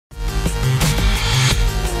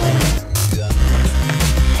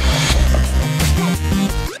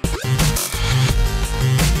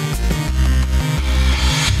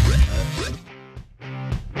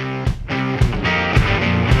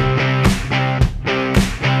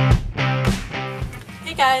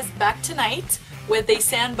guys back tonight with a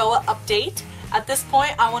sand boa update. At this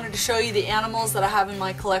point, I wanted to show you the animals that I have in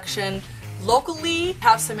my collection locally. I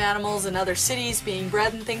have some animals in other cities being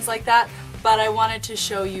bred and things like that, but I wanted to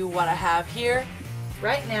show you what I have here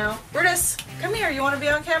right now. Brutus, come here. You want to be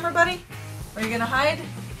on camera, buddy? Are you going to hide?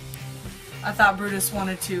 I thought Brutus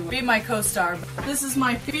wanted to be my co-star. This is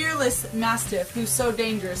my fearless Mastiff, who's so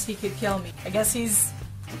dangerous he could kill me. I guess he's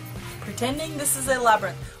pretending this is a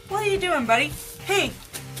labyrinth. What are you doing, buddy? Hey!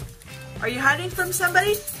 Are you hiding from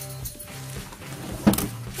somebody?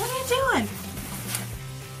 What are you doing?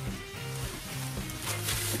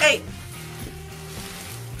 Hey!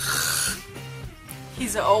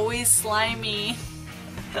 He's always slimy.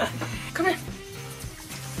 Come here.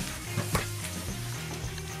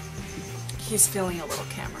 He's feeling a little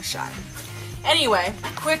camera shy. Anyway,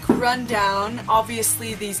 quick rundown.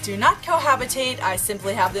 Obviously these do not cohabitate. I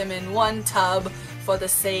simply have them in one tub for the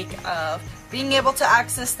sake of being able to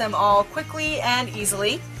access them all quickly and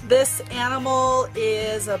easily. This animal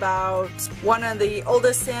is about one of the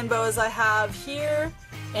oldest sand boas I have here,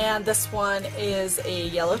 and this one is a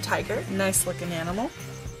yellow tiger. Nice looking animal.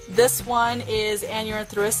 This one is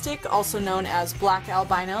anurethrostic, also known as black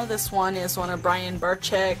albino. This one is one of Brian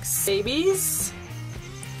Barczyk's babies.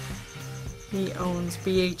 He owns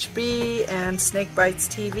BHB and Snake Bites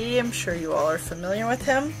TV. I'm sure you all are familiar with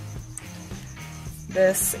him.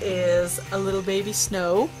 This is a little baby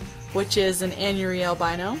Snow, which is an Anuri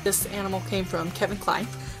albino. This animal came from Kevin Klein.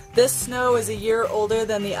 This Snow is a year older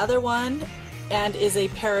than the other one and is a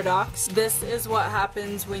paradox. This is what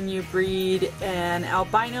happens when you breed an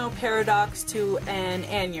albino paradox to an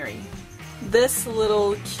Anuri. This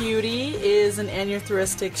little cutie is an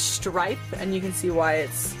anurethrostic stripe, and you can see why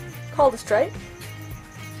it's called a stripe,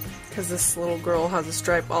 because this little girl has a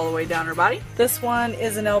stripe all the way down her body. This one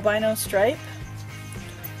is an albino stripe,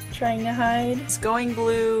 trying to hide. It's going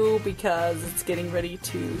blue because it's getting ready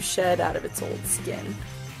to shed out of its old skin.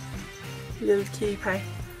 Little kitty pie.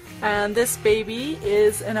 And this baby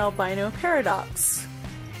is an albino paradox.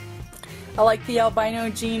 I like the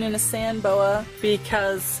albino gene in a sand boa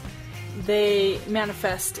because they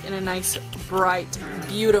manifest in a nice, bright,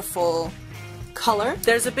 beautiful color.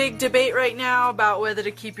 There's a big debate right now about whether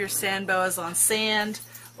to keep your sand boas on sand,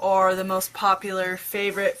 or the most popular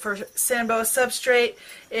favorite for sand boa substrate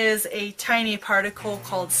is a tiny particle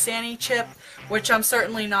called Sani chip, which I'm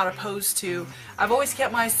certainly not opposed to. I've always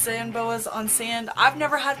kept my sand boas on sand. I've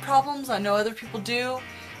never had problems. I know other people do,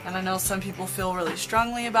 and I know some people feel really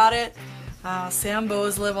strongly about it. Sand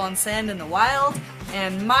boas live on sand in the wild,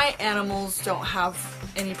 and my animals don't have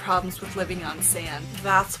any problems with living on sand.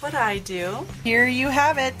 That's what I do. Here you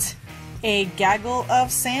have it, a gaggle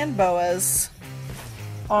of sand boas.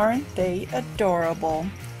 Aren't they adorable?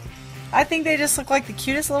 I think they just look like the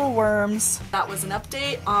cutest little worms. That was an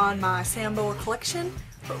update on my sand boa collection.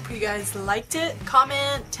 Hope you guys liked it.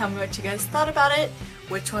 Comment, tell me what you guys thought about it.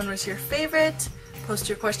 Which one was your favorite? Post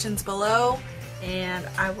your questions below, and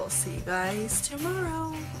I will see you guys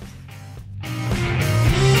tomorrow.